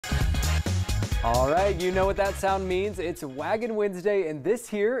All right, you know what that sound means. It's Waggin Wednesday, and this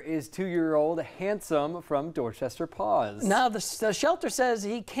here is 2-year-old Handsome from Dorchester Paws. Now, the shelter says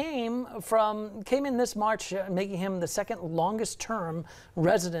he came in this March, making him the second longest term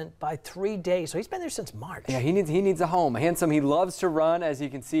resident by 3 days. So he's been there since March. Yeah, he needs a home. Handsome, he loves to run. As you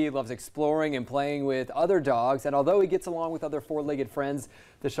can see, he loves exploring and playing with other dogs. And although he gets along with other four-legged friends,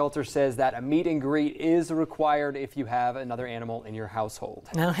 the shelter says that a meet and greet is required if you have another animal in your household.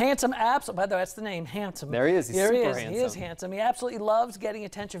 Now, Handsome, absolutely, by the way, that's the name, Handsome. There he is. He's super handsome. He is handsome. He absolutely loves getting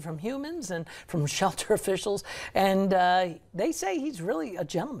attention from humans and from shelter officials. And they say he's really a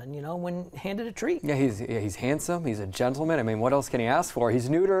gentleman, you know, when handed a treat. Yeah, he's handsome. He's a gentleman. I mean, what else can he ask for? He's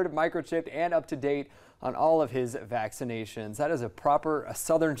neutered, microchipped, and up to date on all of his vaccinations. That is a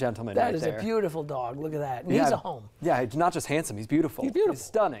southern gentleman right there. That is a beautiful dog. Look at that. And he's a home. Yeah, he's not just handsome. He's beautiful. He's beautiful. He's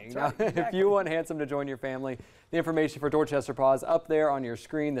stunning. Right, now, exactly. If you want Handsome to join your family, the information for Dorchester Paws up there on your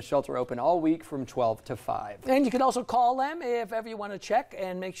screen. The shelter open all week from 12 to 5. And you can also call them if ever you want to check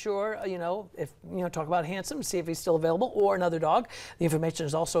and make sure, talk about Handsome, see if he's still available, or another dog. The information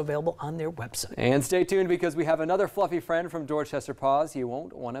is also available on their website. And stay tuned because we have another fluffy friend from Dorchester Paws you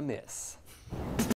won't want to miss.